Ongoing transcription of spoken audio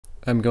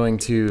I'm going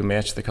to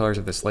match the colors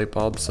of this light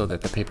bulb so that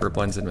the paper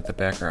blends in with the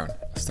background.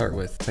 I'll start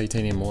with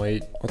titanium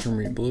white,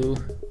 ultramarine blue,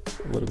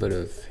 a little bit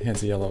of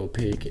Hansa yellow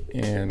opaque,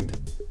 and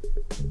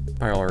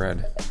pyrrole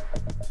red.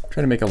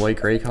 Try to make a light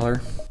gray color,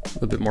 a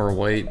little bit more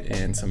white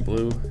and some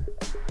blue.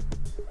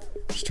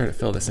 Just try to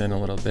fill this in a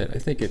little bit. I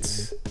think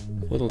it's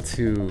a little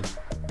too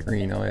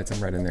green. I'll add some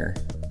red in there.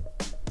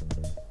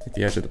 I think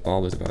the edge of the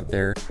bulb is about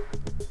there.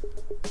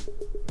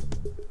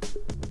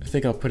 I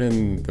think I'll put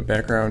in the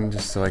background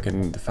just so I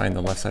can define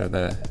the left side of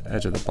the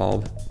edge of the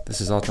bulb. This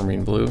is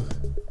ultramarine blue.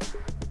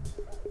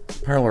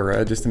 Pyrrole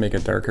red just to make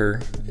it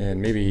darker,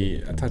 and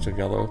maybe a touch of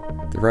yellow.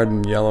 The red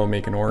and yellow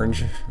make an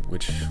orange,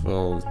 which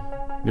will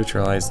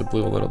neutralize the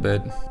blue a little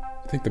bit.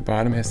 I think the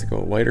bottom has to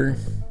go lighter.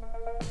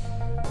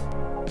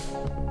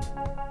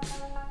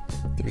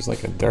 There's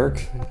like a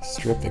dark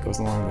strip that goes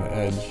along the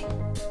edge.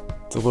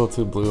 It's a little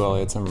too blue. I'll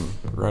add some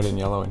red and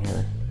yellow in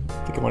here.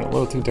 I think I went a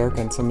little too dark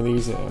on some of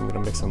these. I'm gonna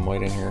mix some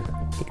white in here.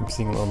 I think I'm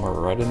seeing a little more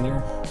red in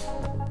there.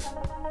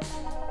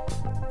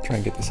 Try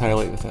and get this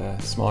highlight with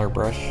a smaller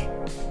brush.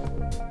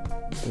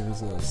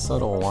 There's a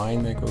subtle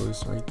line that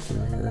goes right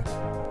through here.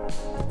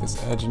 But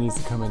this edge needs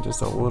to come in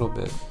just a little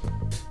bit.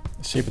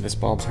 The shape of this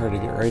bulb's hard to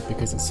get right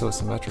because it's so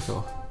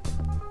symmetrical.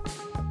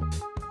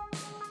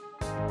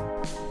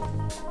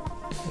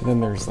 And then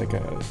there's like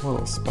a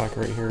little speck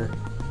right here.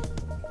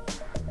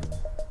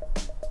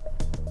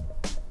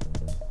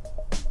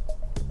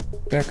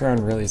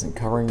 Background really isn't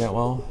covering that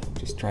well. I'm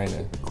just trying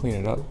to clean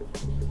it up.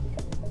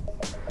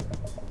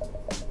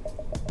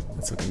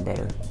 That's looking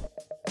better.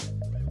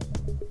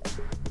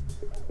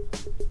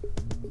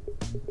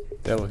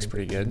 That looks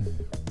pretty good.